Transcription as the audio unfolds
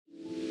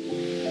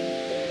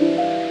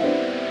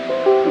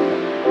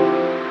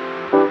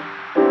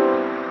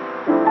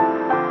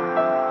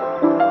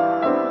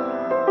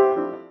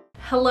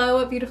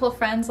Hello beautiful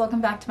friends, welcome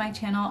back to my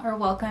channel, or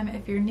welcome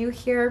if you're new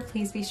here.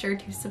 Please be sure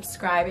to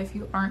subscribe if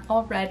you aren't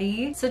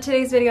already. So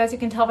today's video, as you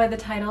can tell by the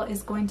title,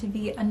 is going to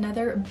be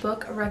another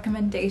book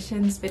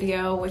recommendations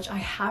video, which I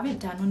haven't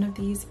done one of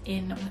these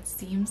in what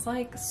seems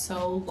like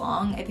so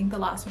long. I think the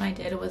last one I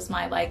did was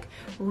my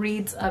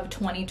reads of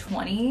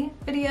 2020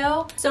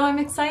 video. So I'm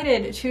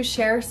excited to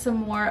share some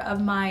more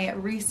of my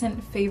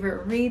recent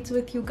favorite reads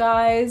with you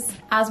guys.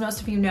 As most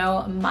of you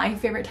know, my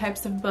favorite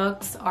types of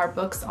books are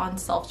books on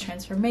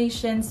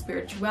self-transformation,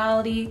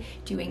 spirituality,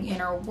 doing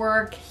inner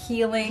work,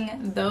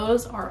 healing.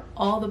 Those are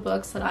all the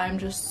books that I'm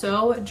just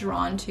so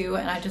drawn to,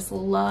 and I just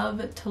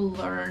love to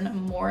learn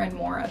more and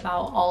more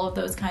about all of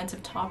those kinds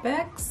of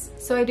topics.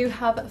 So I do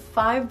have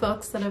 5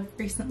 books that have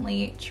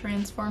recently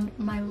transformed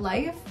my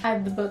life. I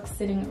have the books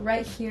sitting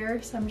right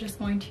here, so I'm just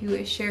going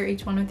to share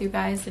each one with you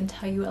guys and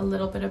tell you a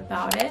little bit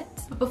about it.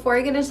 But before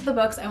I get into the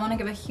books, I want to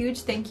give a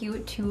huge thank you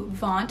to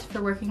Vaunt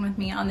for working with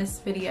me on this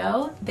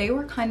video. They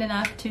were kind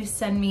enough to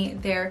send me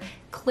their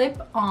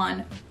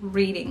clip-on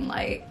reading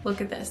light.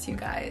 Look at this, you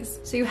guys.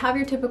 So you have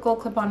your typical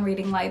clip-on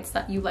reading lights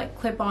that you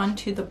clip on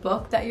to the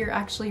book that you're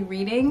actually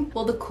reading.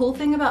 Well, the cool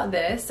thing about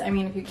this, I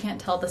mean, if you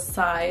can't tell, the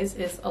size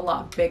is a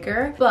lot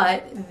bigger,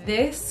 but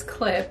this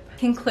clip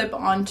can clip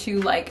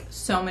onto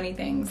so many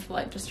things. The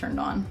light just turned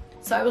on.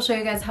 So I will show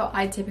you guys how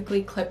I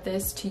typically clip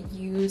this to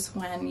use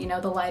when, you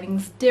know, the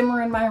lighting's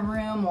dimmer in my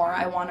room or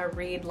I want to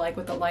read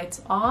with the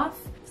lights off.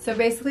 So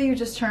basically you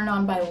just turn it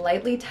on by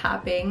lightly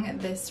tapping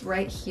this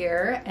right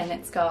here, and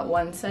it's got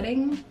 1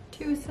 setting,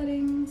 2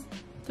 settings,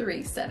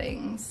 3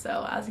 settings.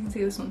 So as you can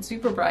see, this one's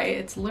super bright.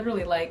 It's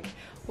literally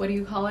what do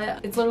you call it?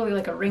 It's literally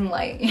like a ring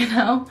light, you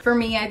know? For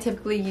me, I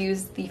typically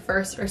use the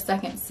 1st or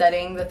 2nd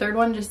setting. The 3rd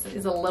one just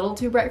is a little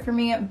too bright for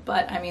me,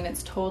 but I mean,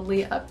 it's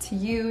totally up to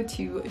you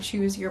to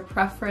choose your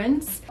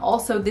preference.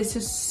 Also, this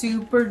is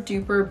super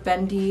duper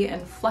bendy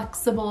and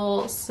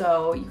flexible,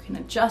 so you can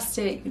adjust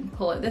it, you can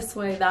pull it this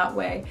way, that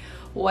way,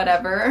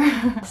 whatever.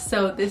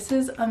 So this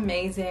is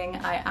amazing.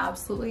 I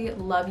absolutely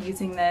love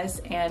using this,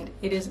 and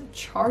it is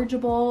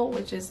chargeable,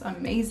 which is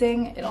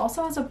amazing. It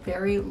also has a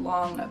very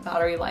long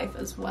battery life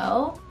as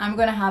well. I'm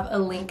going to have a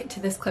link to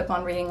this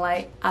clip-on reading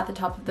light at the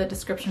top of the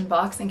description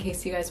box in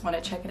case you guys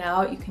want to check it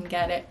out. You can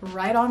get it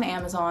right on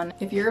Amazon.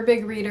 If you're a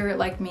big reader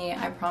like me,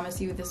 I promise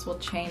you this will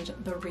change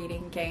the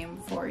reading game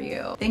for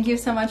you. Thank you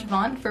so much,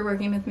 Vaunt, for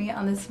working with me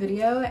on this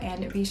video,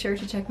 and be sure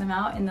to check them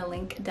out in the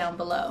link down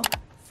below.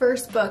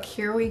 First book,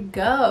 here we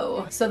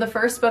go. So the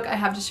first book I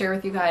have to share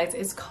with you guys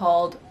is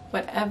called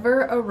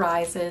Whatever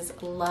Arises,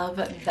 Love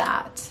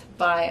That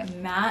by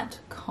Matt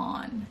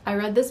Kahn. I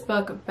read this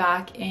book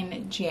back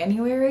in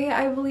January,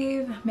 I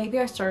believe. Maybe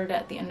I started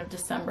at the end of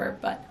December,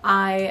 but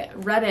I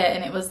read it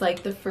and it was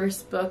the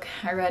first book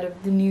I read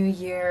of the new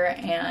year,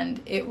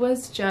 and it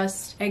was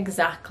just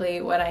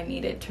exactly what I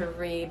needed to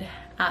read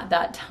at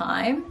that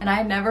time. And I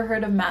had never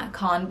heard of Matt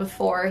Kahn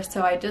before,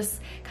 so I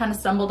just kind of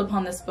stumbled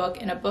upon this book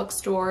in a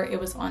bookstore. It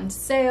was on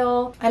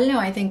sale. I don't know,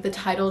 I think the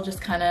title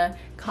just kind of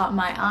caught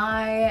my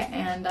eye,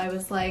 and I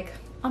was like,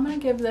 I'm gonna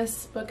give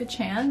this book a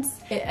chance.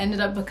 It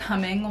ended up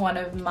becoming one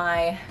of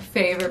my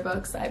favorite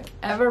books I've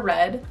ever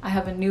read. I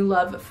have a new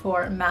love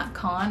for Matt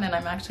Kahn, and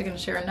I'm actually gonna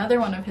share another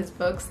one of his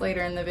books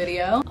later in the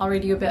video. I'll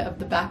read you a bit of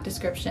the back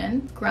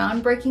description.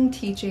 Groundbreaking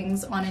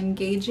teachings on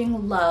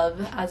engaging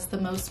love as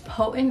the most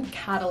potent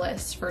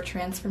catalyst for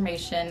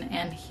transformation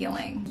and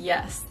healing.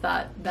 Yes,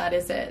 that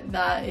is it.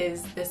 That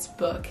is this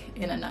book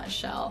in a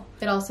nutshell.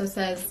 It also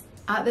says,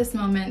 at this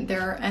moment,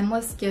 there are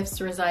endless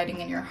gifts residing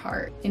in your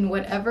heart. In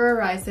whatever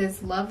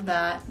arises, love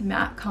that.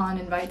 Matt Kahn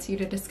invites you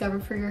to discover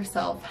for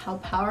yourself how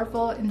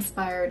powerful,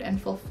 inspired, and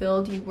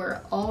fulfilled you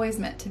were always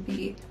meant to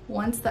be,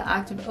 once the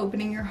act of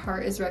opening your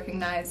heart is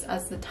recognized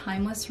as the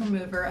timeless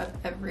remover of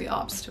every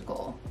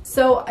obstacle.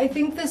 So I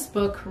think this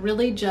book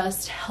really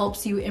just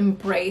helps you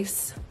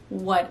embrace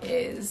what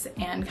is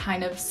and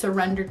kind of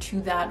surrender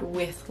to that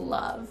with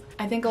love.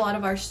 I think a lot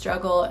of our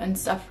struggle and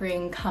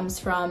suffering comes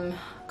from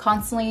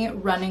constantly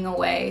running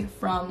away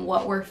from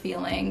what we're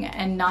feeling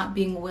and not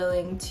being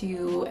willing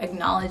to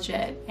acknowledge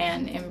it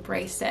and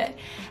embrace it.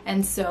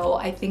 And so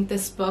I think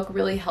this book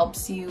really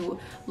helps you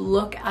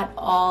look at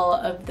all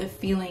of the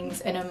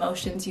feelings and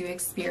emotions you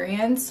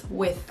experience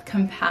with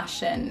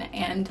compassion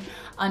and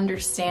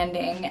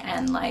understanding,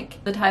 and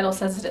the title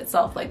says it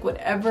itself,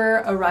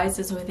 whatever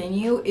arises within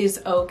you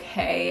is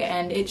okay,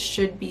 and it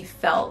should be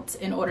felt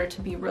in order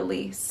to be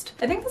released.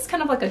 I think that's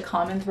kind of a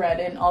common thread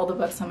in all the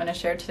books I'm going to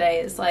share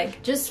today, is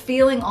just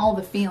feeling all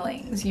the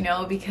feelings, you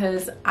know,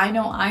 because I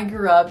know I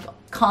grew up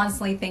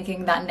constantly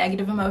thinking that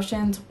negative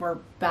emotions were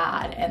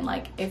bad, and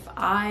if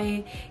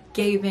I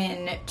gave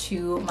in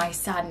to my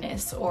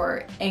sadness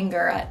or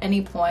anger at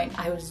any point,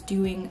 I was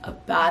doing a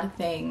bad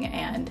thing,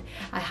 and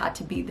I had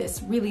to be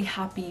this really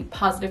happy,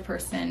 positive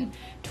person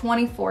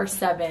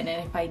 24/7, and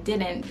if I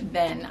didn't,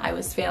 then I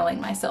was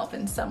failing myself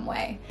in some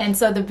way. And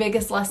so the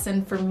biggest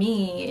lesson for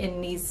me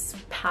in these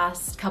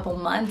past couple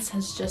months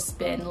has just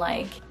been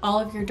all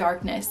of your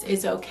darkness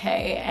is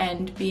okay,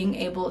 and being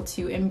able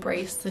to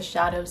embrace the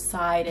shadow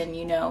side and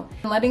you know.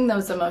 Letting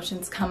those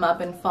emotions come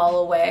up and fall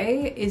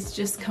away is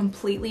just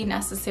completely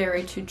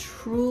necessary to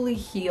truly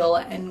heal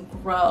and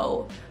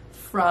grow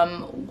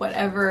from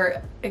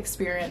whatever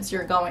experience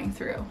you're going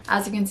through.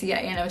 As you can see, I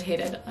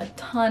annotated a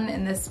ton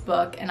in this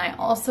book, and I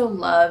also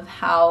love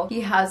how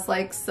he has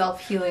like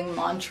self-healing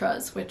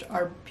mantras, which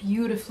are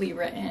beautifully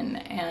written,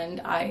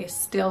 and I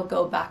still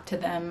go back to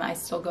them. I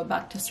still go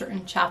back to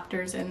certain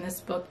chapters in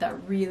this book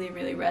that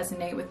really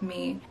resonate with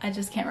me. I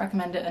just can't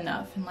recommend it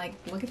enough. And like,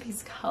 look at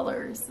these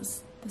colors.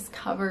 This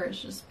cover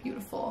is just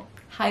beautiful.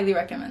 Highly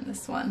recommend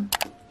this one.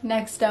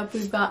 Next up,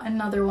 we've got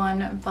another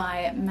one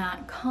by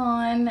Matt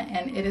Kahn,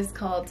 and it is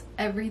called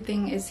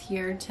Everything is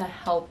Here to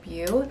Help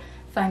You,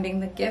 Finding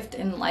the Gift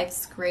in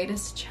Life's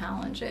Greatest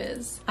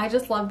Challenges. I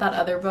just love that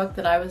other book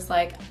that I was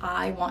like,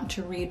 I want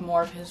to read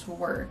more of his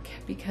work,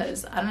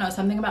 because I don't know,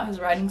 something about his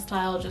writing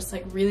style just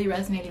like really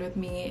resonated with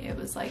me. It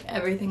was like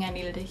everything I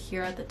needed to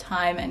hear at the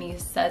time, and he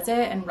says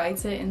it and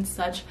writes it in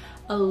such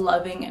a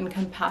loving and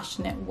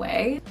compassionate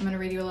way. I'm gonna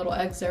read you a little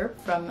excerpt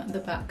from the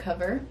back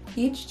cover.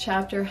 Each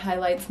chapter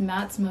highlights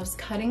Matt's most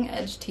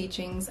cutting-edge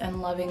teachings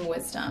and loving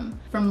wisdom.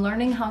 From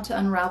learning how to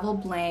unravel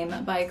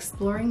blame by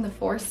exploring the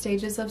 4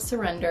 stages of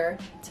surrender,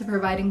 to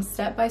providing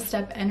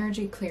step-by-step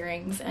energy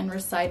clearings and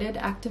recited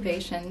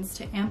activations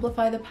to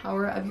amplify the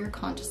power of your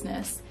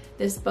consciousness,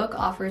 this book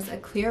offers a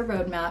clear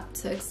roadmap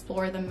to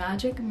explore the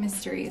magic,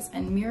 mysteries,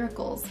 and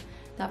miracles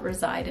that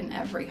reside in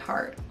every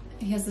heart.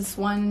 He has this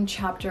one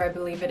chapter, I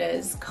believe it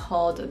is,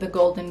 called The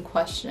Golden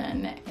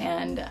Question,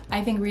 and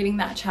I think reading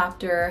that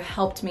chapter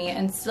helped me,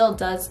 and still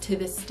does to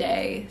this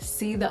day,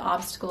 see the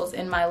obstacles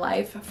in my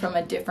life from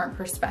a different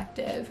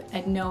perspective,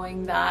 and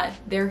knowing that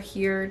they're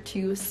here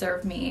to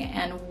serve me,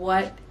 and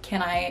what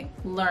can I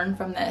learn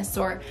from this,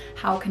 or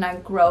how can I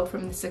grow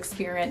from this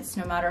experience,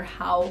 no matter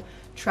how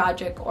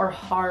tragic or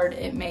hard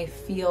it may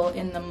feel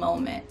in the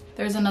moment.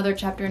 There's another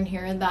chapter in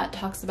here that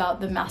talks about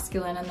the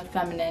masculine and the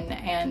feminine,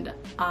 and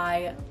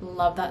I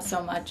love that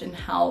so much, and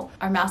how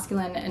our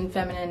masculine and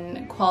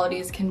feminine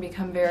qualities can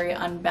become very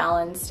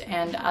unbalanced,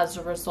 and as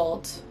a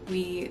result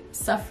we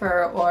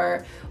suffer,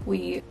 or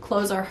we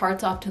close our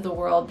hearts off to the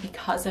world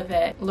because of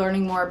it.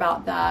 Learning more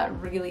about that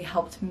really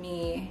helped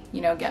me,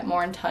 you know, get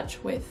more in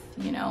touch with,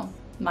 you know,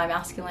 my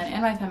masculine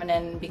and my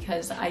feminine,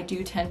 because I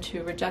do tend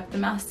to reject the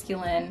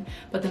masculine,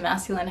 but the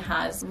masculine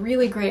has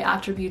really great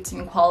attributes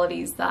and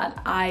qualities that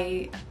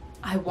I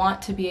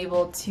want to be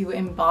able to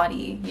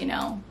embody, you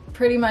know.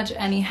 Pretty much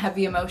any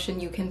heavy emotion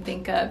you can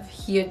think of,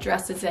 he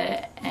addresses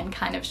it and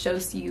kind of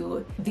shows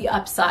you the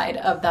upside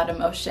of that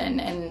emotion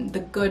and the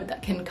good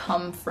that can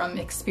come from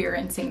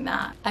experiencing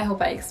that. I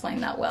hope I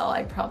explained that well.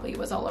 I probably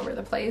was all over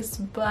the place,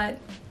 but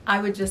I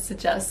would just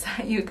suggest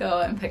that you go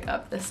and pick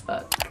up this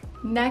book.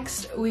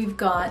 Next, we've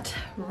got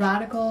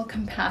Radical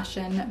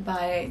Compassion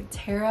by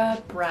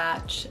Tara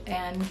Brach,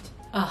 and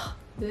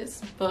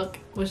this book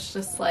was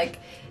just like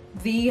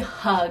the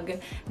hug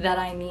that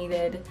I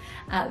needed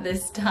at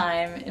this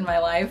time in my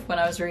life when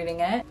I was reading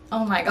it.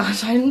 Oh my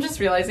gosh, I'm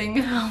just realizing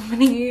how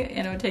many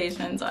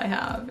annotations I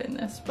have in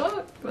this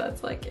book.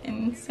 That's like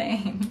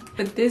insane.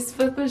 But this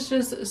book was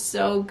just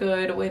so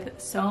good,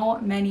 with so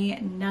many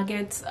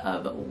nuggets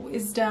of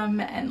wisdom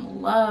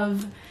and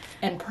love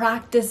and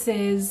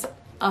practices.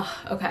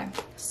 Okay,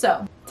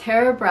 so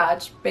Tara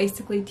Brach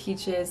basically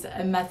teaches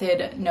a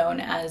method known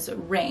as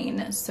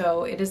RAIN.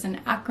 So it is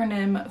an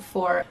acronym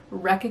for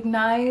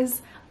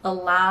recognize,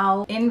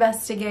 allow,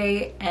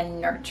 investigate, and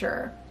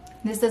nurture.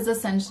 This is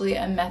essentially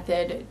a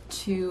method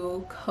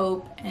to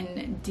cope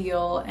and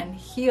deal and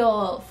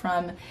heal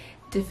from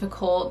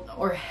difficult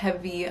or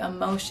heavy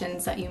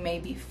emotions that you may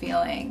be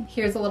feeling.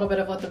 Here's a little bit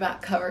of what the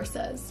back cover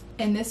says.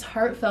 In this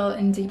heartfelt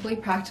and deeply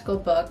practical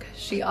book,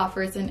 she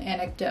offers an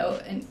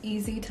anecdote, an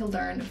easy to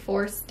learn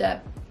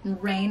 4-step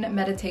RAIN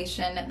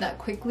meditation that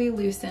quickly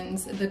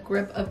loosens the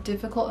grip of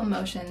difficult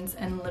emotions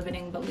and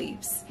limiting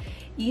beliefs.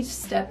 Each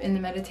step in the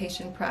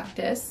meditation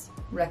practice,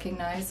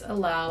 recognize,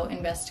 allow,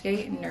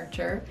 investigate, and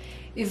nurture,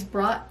 is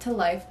brought to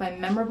life by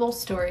memorable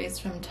stories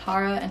from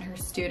Tara and her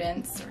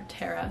students, or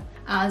Tara,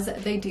 as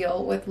they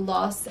deal with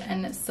loss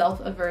and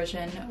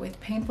self-aversion, with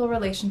painful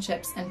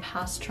relationships and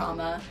past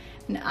trauma,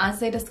 and as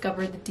they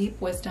discover the deep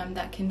wisdom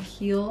that can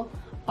heal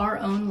our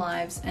own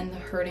lives and the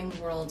hurting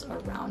world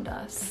around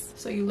us.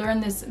 So you learn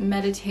this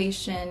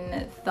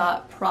meditation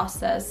thought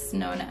process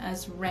known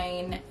as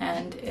RAIN,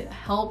 and it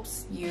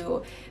helps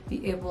you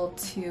be able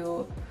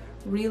to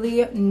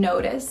really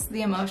notice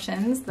the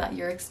emotions that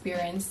you're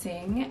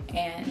experiencing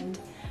and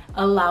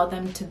allow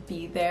them to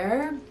be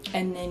there,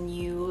 and then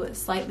you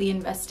slightly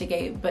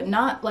investigate, but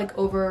not like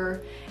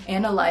over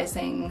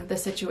analyzing the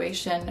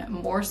situation,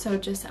 more so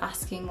just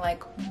asking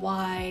like,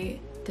 why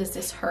does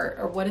this hurt,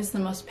 or what is the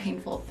most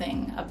painful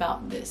thing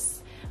about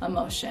this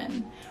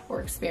emotion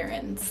or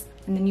experience?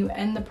 And then you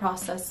end the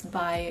process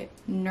by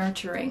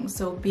nurturing,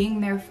 so being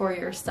there for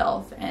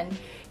yourself, and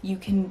you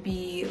can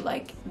be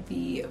like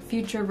the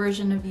future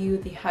version of you,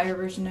 the higher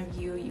version of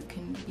you, you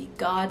can be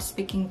God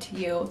speaking to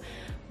you,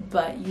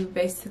 but you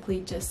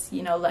basically just,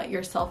 you know, let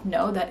yourself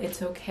know that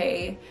it's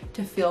okay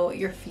to feel what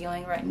you're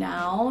feeling right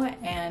now,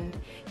 and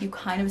you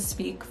kind of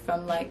speak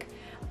from like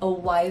a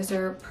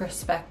wiser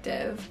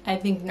perspective. I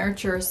think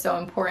nurture is so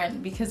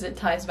important because it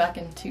ties back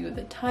into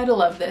the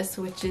title of this,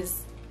 which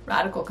is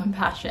radical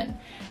compassion.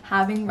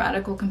 Having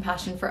radical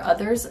compassion for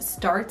others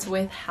starts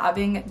with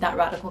having that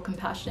radical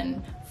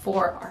compassion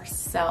for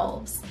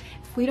ourselves.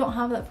 If we don't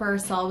have that for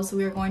ourselves,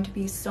 we are going to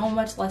be so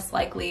much less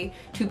likely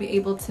to be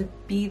able to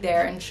be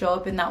there and show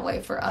up in that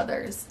way for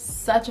others.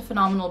 Such a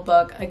phenomenal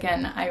book.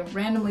 Again, I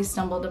randomly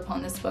stumbled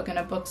upon this book in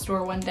a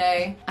bookstore one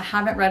day. I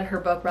haven't read her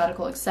book,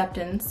 Radical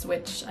Acceptance,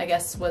 which I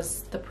guess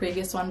was the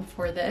previous one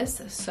for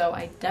this, so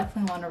I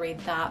definitely want to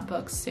read that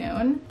book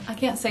soon. I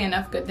can't say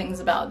enough good things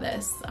about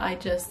this. I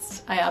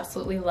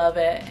absolutely love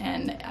it,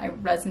 and I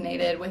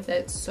resonated with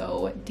it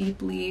so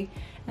deeply,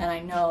 and I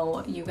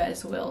know you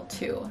guys will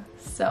too.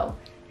 So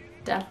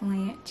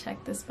definitely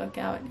check this book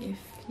out if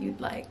you'd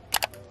like.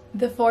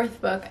 The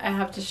fourth book I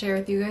have to share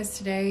with you guys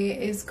today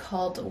is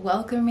called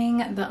Welcoming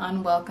the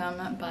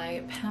Unwelcome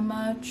by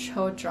Pema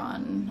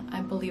Chodron.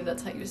 I believe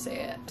that's how you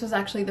say it. This was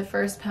actually the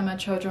first Pema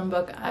Chodron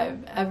book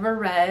I've ever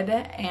read,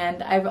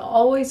 and I've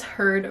always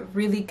heard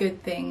really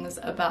good things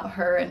about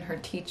her and her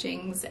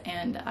teachings,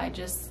 and I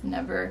just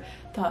never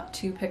thought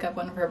to pick up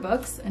one of her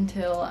books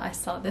until I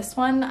saw this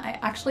one. I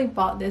actually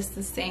bought this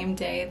the same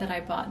day that I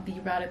bought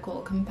the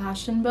Radical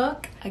Compassion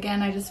book.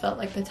 Again, I just felt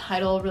like the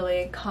title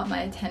really caught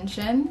my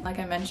attention. Like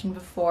I mentioned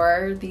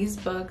before, these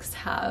books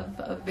have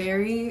a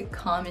very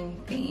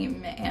common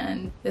theme,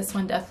 and this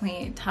one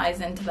definitely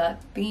ties into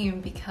that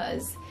theme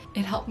because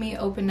it helped me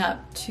open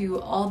up to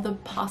all the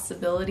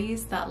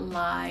possibilities that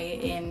lie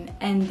in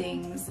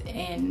endings,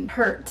 in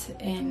hurt,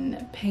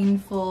 in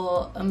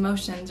painful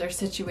emotions or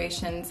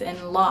situations,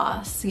 in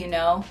loss, you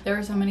know? There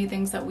are so many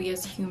things that we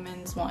as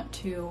humans want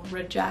to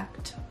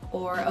reject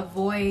or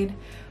avoid,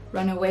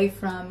 run away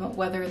from,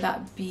 whether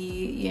that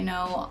be, you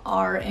know,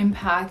 our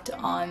impact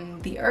on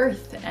the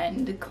earth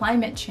and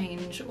climate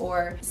change,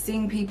 or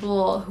seeing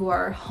people who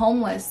are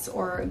homeless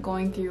or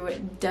going through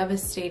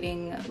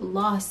devastating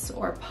loss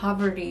or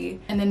poverty.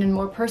 And then in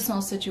more personal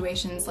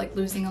situations like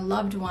losing a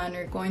loved one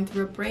or going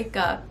through a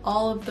breakup,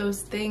 all of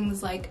those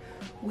things, like,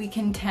 we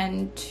can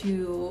tend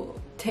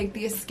to take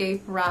the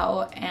escape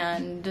route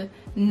and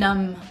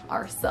numb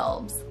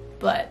ourselves.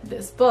 But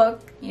this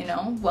book, you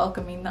know,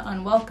 Welcoming the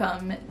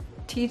Unwelcome,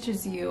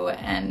 teaches you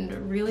and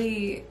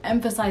really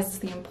emphasizes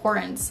the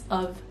importance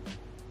of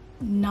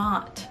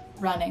not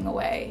running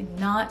away,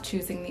 not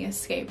choosing the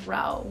escape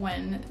route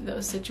when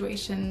those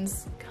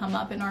situations come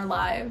up in our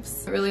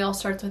lives. It really all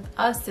starts with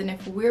us, and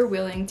if we're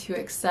willing to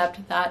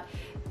accept that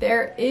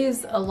there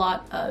is a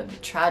lot of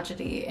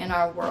tragedy in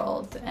our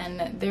world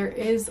and there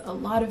is a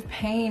lot of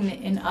pain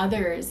in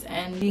others,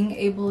 and being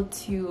able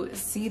to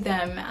see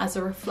them as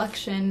a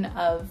reflection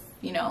of,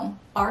 you know,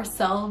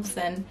 ourselves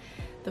and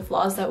the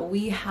flaws that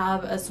we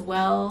have as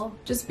well.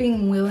 Just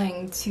being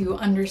willing to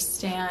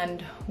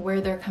understand where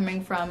they're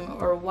coming from,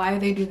 or why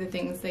they do the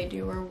things they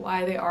do, or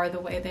why they are the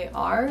way they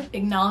are.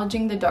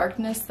 Acknowledging the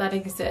darkness that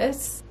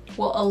exists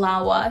will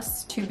allow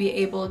us to be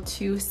able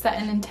to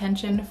set an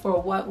intention for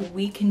what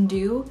we can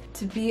do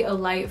to be a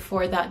light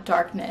for that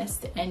darkness,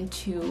 and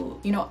to,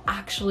 you know,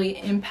 actually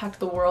impact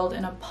the world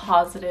in a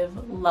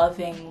positive,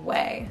 loving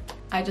way.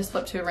 I just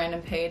flipped to a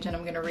random page and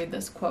I'm gonna read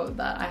this quote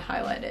that I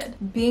highlighted.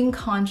 Being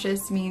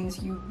conscious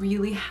means you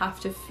really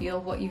have to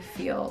feel what you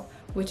feel,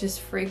 which is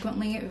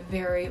frequently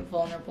very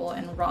vulnerable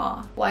and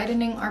raw.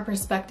 Widening our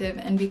perspective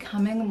and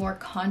becoming more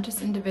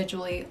conscious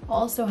individually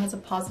also has a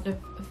positive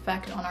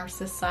effect on our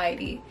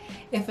society.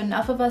 If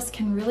enough of us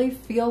can really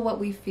feel what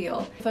we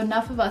feel, if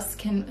enough of us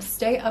can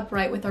stay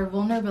upright with our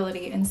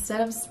vulnerability instead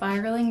of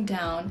spiraling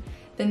down,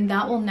 then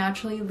that will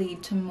naturally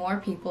lead to more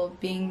people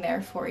being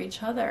there for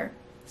each other.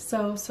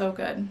 So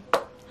good.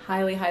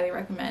 Highly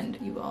recommend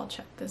you all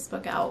check this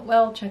book out.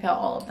 Well, check out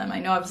all of them. I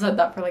know I've said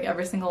that for like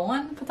every single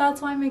one, but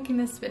that's why I'm making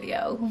this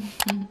video.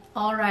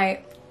 All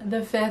right,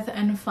 the fifth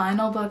and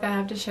final book I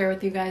have to share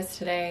with you guys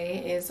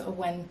today is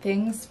When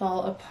Things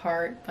Fall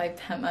Apart by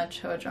Pema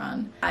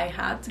Chodron. I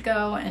had to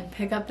go and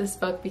pick up this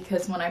book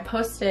because when I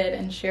posted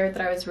and shared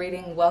that I was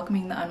reading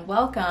Welcoming the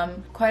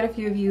Unwelcome, quite a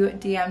few of you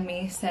DM'd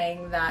me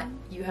saying that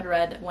you had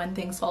read When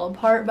Things Fall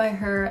Apart by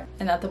her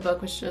and that the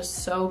book was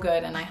just so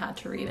good and I had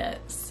to read it.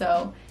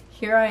 So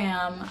here I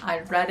am,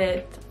 I read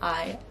it,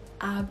 I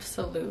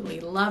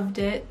absolutely loved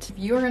it. If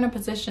you are in a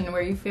position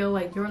where you feel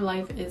like your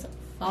life is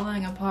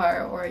falling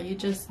apart, or you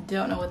just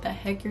don't know what the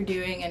heck you're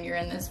doing and you're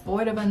in this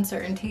void of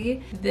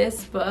uncertainty,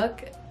 this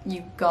book,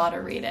 you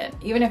gotta read it.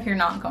 Even if you're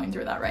not going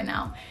through that right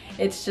now.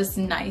 It's just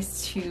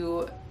nice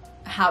to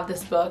have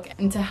this book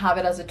and to have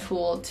it as a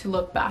tool to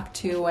look back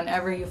to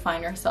whenever you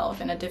find yourself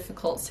in a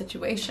difficult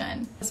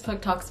situation. This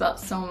book talks about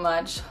so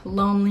much: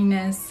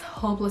 loneliness,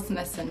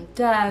 hopelessness and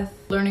death,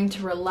 learning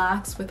to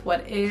relax with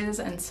what is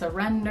and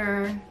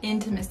surrender,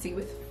 intimacy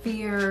with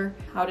fear,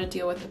 how to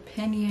deal with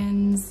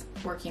opinions,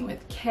 working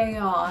with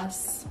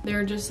chaos.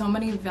 There are just so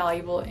many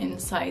valuable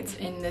insights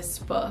in this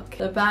book.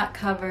 The back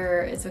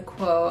cover is a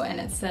quote and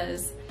it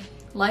says,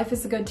 Life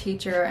is a good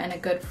teacher and a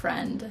good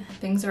friend.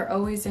 Things are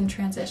always in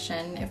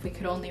transition if we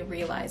could only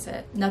realize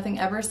it. Nothing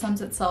ever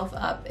sums itself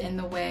up in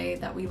the way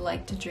that we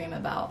like to dream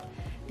about.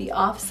 The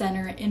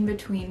off-center,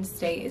 in-between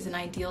state is an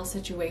ideal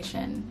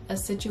situation, a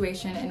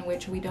situation in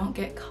which we don't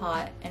get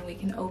caught and we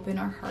can open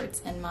our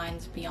hearts and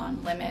minds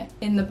beyond limit.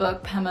 In the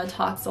book, Pema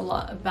talks a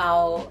lot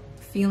about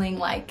feeling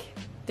like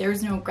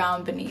there's no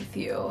ground beneath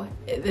you,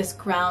 this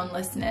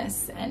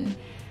groundlessness, and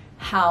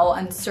how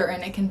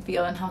uncertain it can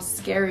feel and how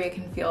scary it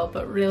can feel,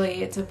 but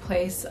really it's a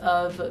place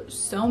of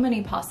so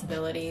many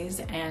possibilities,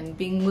 and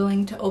being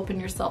willing to open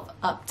yourself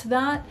up to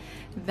that,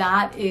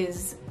 that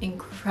is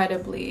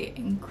incredibly,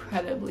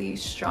 incredibly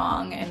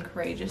strong and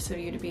courageous of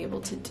you to be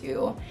able to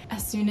do.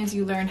 As soon as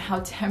you learn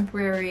how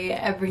temporary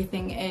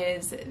everything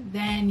is,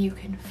 then you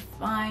can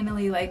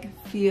finally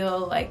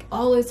feel like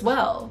all is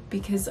well,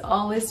 because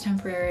all is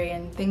temporary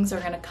and things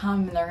are gonna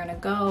come and they're gonna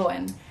go,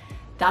 and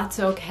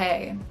that's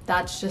okay.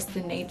 That's just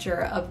the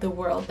nature of the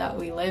world that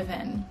we live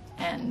in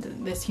and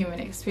this human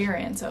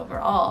experience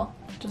overall.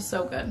 Just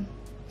so good.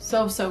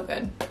 So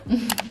good.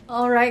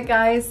 Alright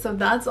guys, so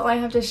that's all I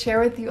have to share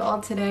with you all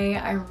today.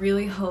 I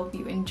really hope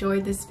you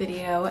enjoyed this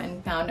video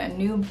and found a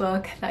new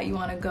book that you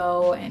want to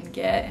go and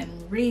get and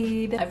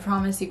read. I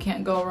promise you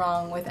can't go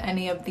wrong with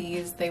any of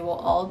these. They will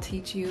all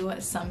teach you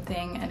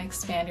something and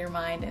expand your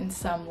mind in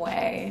some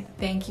way.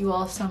 Thank you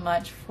all so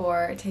much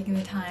for taking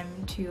the time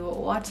to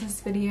watch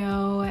this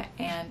video,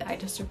 and I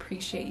just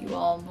appreciate you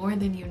all more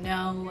than you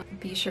know.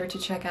 Be sure to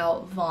check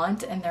out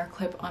Vaunt and their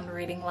clip on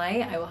Reading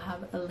Light. I will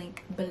have a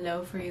link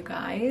below for you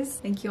guys.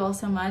 Thank you all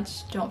so much.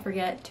 Don't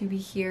forget to be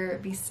here,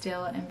 be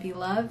still, and be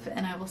loved,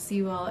 and I will see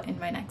you all in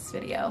my next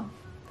video.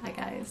 Bye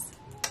guys.